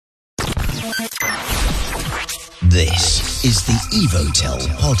This is the Evotel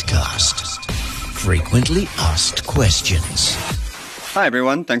podcast. Frequently asked questions. Hi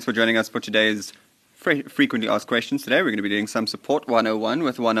everyone, thanks for joining us for today's Frequently Asked Questions. Today we're going to be doing some Support 101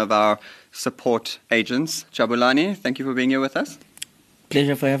 with one of our support agents, Jabulani. Thank you for being here with us.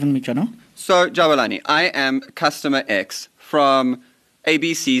 Pleasure for having me, Chano. So, Jabulani, I am customer X from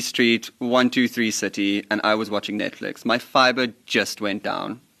ABC Street, 123 City, and I was watching Netflix. My fiber just went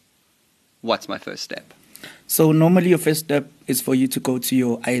down. What's my first step? So normally your first step is for you to go to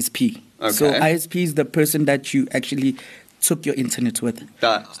your ISP. Okay. So ISP is the person that you actually took your internet with.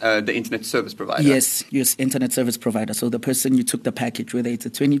 The internet service provider? Yes, internet service provider. So the person you took the package, whether it's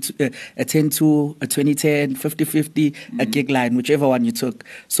a 10.2, a 2010, 50/50, a gig line, whichever one you took.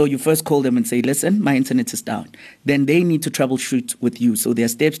 So you first call them and say, listen, my internet is down. Then they need to troubleshoot with you. So there are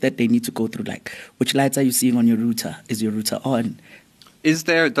steps that they need to go through, like which lights are you seeing on your router? Is your router on? Is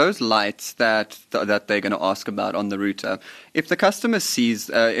there those lights that they're going to ask about on the router? If the customer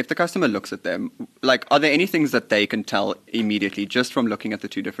looks at them, like, are there any things that they can tell immediately just from looking at the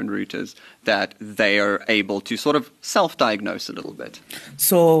two different routers that they are able to sort of self-diagnose a little bit?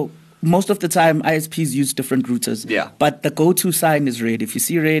 So most of the time, ISPs use different routers. Yeah. But the go-to sign is red. If you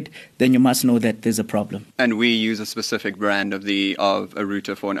see red, then you must know that there's a problem. And we use a specific brand of a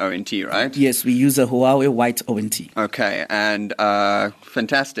router for an ONT, right? Yes, we use a Huawei white ONT. Okay, and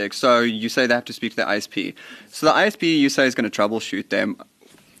fantastic. So you say they have to speak to the ISP. So the ISP, you say, is going to troubleshoot them.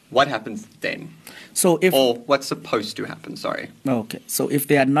 What happens then? Or what's supposed to happen, sorry. Okay. So if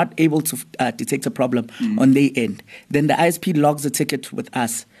they are not able to detect a problem on their end, then the ISP logs a ticket with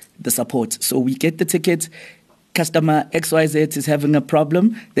us, the support. So we get the ticket, customer XYZ is having a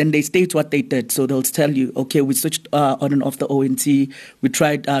problem, then they state what they did. So they'll tell you, okay, we switched on and off the ONT, we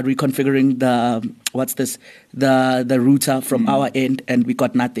tried reconfiguring the router from our end, and we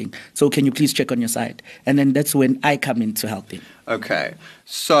got nothing. So can you please check on your side? And then that's when I come in to help them. Okay.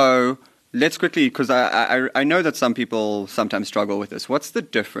 So let's quickly, because I know that some people sometimes struggle with this. What's the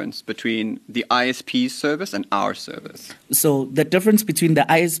difference between the ISP's service and our service? So the difference between the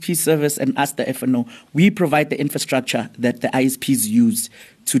ISP service and us, the FNO, we provide the infrastructure that the ISPs use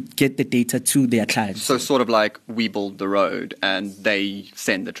to get the data to their clients. So sort of like we build the road and they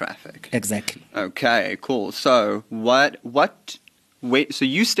send the traffic. Exactly. Okay, cool. So so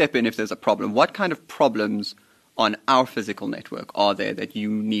you step in if there's a problem. What kind of problems on our physical network are there that you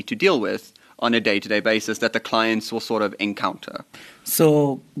need to deal with on a day-to-day basis that the clients will sort of encounter?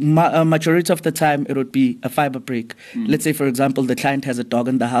 So majority of the time it would be a fiber break. Let's say, for example, the client has a dog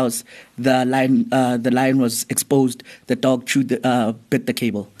in the house, the line was exposed, the dog bit the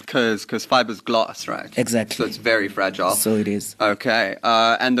cable. Because fiber's glass, right? Exactly. So it's very fragile. So it is. Okay.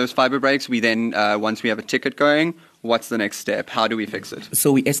 And those fiber breaks, we then, once we have a ticket going, what's the next step? How do we fix it?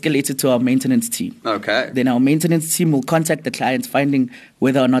 So we escalate it to our maintenance team. Okay. Then our maintenance team will contact the client, finding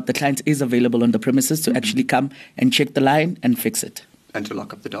whether or not the client is available on the premises to actually come and check the line and fix it. And to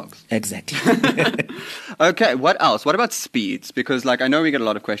lock up the dogs. Exactly. Okay, what else? What about speeds? Because I know we get a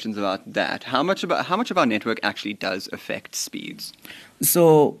lot of questions about that. How much of our network actually does affect speeds?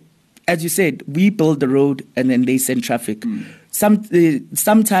 So, as you said, we build the road and then they send traffic.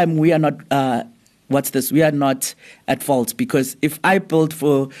 Sometime we are not we are not at fault, because if I build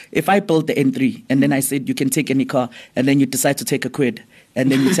the N3 and then I said you can take any car and then you decide to take a quid and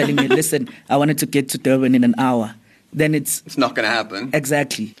then you're telling me, listen, I wanted to get to Durban in an hour, then it's not going to happen.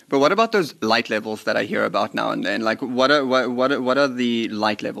 Exactly. But what about those light levels that I hear about now and then? Like, what are the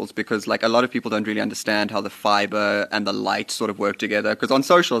light levels? Because a lot of people don't really understand how the fiber and the light sort of work together. Because on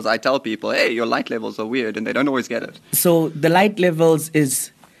socials, I tell people, hey, your light levels are weird, and they don't always get it. So the light levels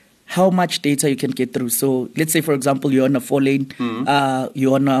is how much data you can get through. So let's say, for example, you're on a four-lane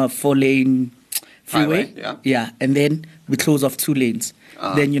freeway. Highway, yeah, and then we close off 2 lanes.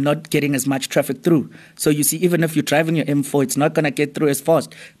 Then you're not getting as much traffic through. So you see, even if you're driving your M4, it's not going to get through as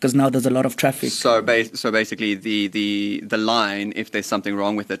fast because now there's a lot of traffic. So basically, the line, if there's something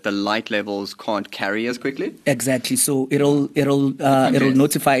wrong with it, the light levels can't carry as quickly? Exactly. So it'll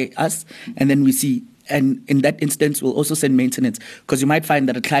notify us, and then we see. And in that instance, we'll also send maintenance, because you might find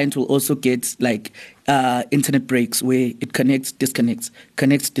that a client will also get internet breaks where it connects, disconnects.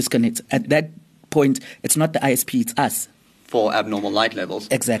 At that point, it's not the ISP, it's us. For abnormal light levels.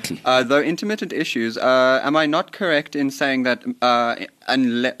 Exactly. Though intermittent issues, am I not correct in saying that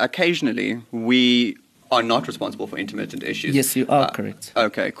occasionally we are not responsible for intermittent issues? Yes, you are correct.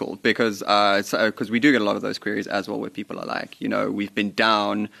 Okay, cool. Because we do get a lot of those queries as well, where people are like, we've been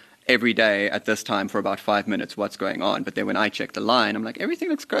down every day at this time for about 5 minutes, what's going on? But then when I check the line, I'm like, everything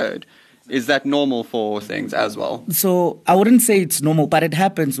looks good. Is that normal for things as well? So I wouldn't say it's normal, but it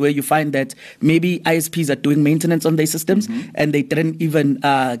happens where you find that maybe ISPs are doing maintenance on their systems and they didn't even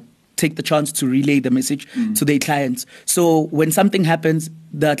take the chance to relay the message to their clients. So when something happens,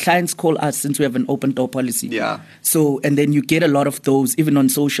 the clients call us since we have an open door policy. Yeah. So, and then you get a lot of those even on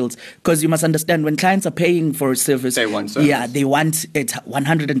socials, because you must understand when clients are paying for a service, They want service. Yeah, they want it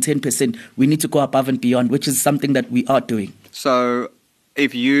 110%. We need to go above and beyond, which is something that we are doing. So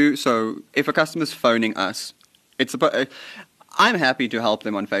if a customer's phoning us, I'm happy to help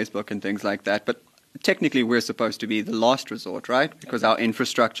them on Facebook and things like that, but technically we're supposed to be the last resort, right? Because our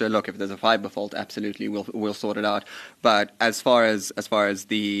infrastructure, look, if there's a fiber fault, absolutely we'll sort it out. But as far as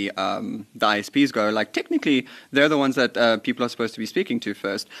the ISPs go, like technically they're the ones that people are supposed to be speaking to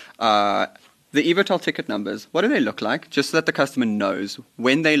first. The eVotel ticket numbers, what do they look like? Just so that the customer knows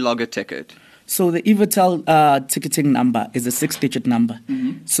when they log a ticket. So the eVotel ticketing number is a 6-digit number.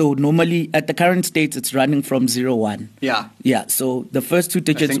 So normally at the current state, it's running from 01. Yeah. Yeah, so the first 2 I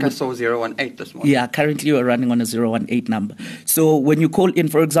digits... think I saw 018 this morning. Yeah, currently we're running on a 018 number. So when you call in,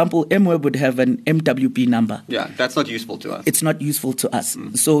 for example, MWeb would have an MWP number. Yeah, that's not useful to us. It's not useful to us.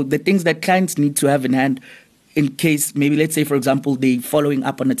 So the things that clients need to have in hand in case, maybe let's say, for example, they're following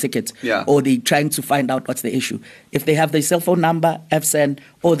up on a ticket or they're trying to find out what's the issue. If they have their cell phone number, FSAN,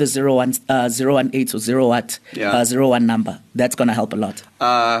 or the 018 or 01 number, that's going to help a lot.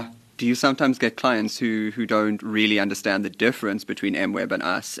 Do you sometimes get clients who don't really understand the difference between MWeb and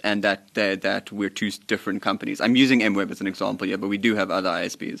us, and that we're two different companies? I'm using MWeb as an example here, but we do have other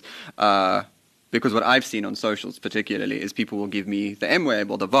ISPs. Because what I've seen on socials particularly is people will give me the MWeb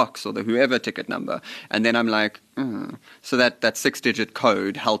or the Vox or the whoever ticket number, and then I'm like, So that 6-digit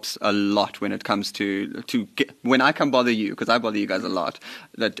code helps a lot when it comes to when I come bother you, because I bother you guys a lot.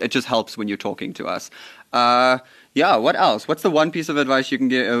 That it just helps when you're talking to us. What else? What's the one piece of advice you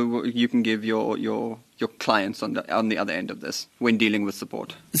can give your clients on the other end of this when dealing with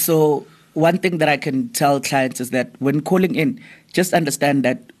support? So one thing that I can tell clients is that when calling in, just understand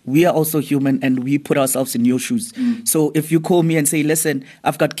that we are also human and we put ourselves in your shoes. So if you call me and say, listen,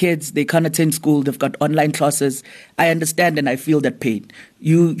 I've got kids, they can't attend school, they've got online classes, I understand and I feel that pain.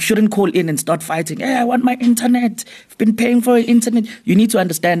 You shouldn't call in and start fighting. Hey, I want my internet. I've been paying for internet. You need to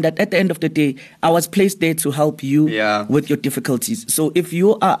understand that at the end of the day, I was placed there to help you with your difficulties. So if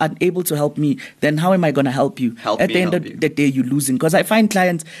you are unable to help me, then how am I going to help you? At the end of the day, you're losing. Because I find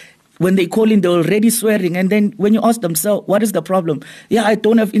clients, when they call in, they're already swearing. And then when you ask them, so what is the problem? Yeah, I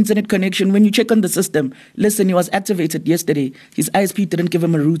don't have internet connection. When you check on the system, listen, he was activated yesterday. His ISP didn't give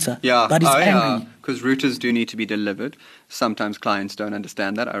him a router. Yeah. But he's angry. Because routers do need to be delivered. Sometimes clients don't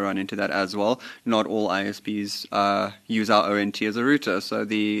understand that. I run into that as well. Not all ISPs use our ONT as a router. So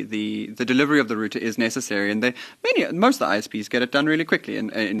the delivery of the router is necessary. And most of the ISPs get it done really quickly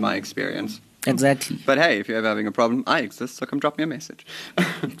in my experience. Exactly. But hey, if you're ever having a problem, I exist, so come drop me a message.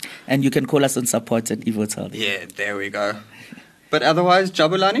 And you can call us on support at eVotel. Yeah, there we go. But otherwise,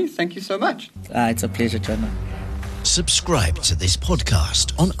 Jabulani, thank you so much. It's a pleasure, John. Subscribe to this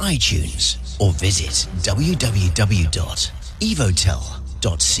podcast on iTunes or visit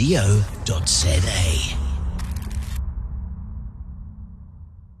www.evotel.co.za.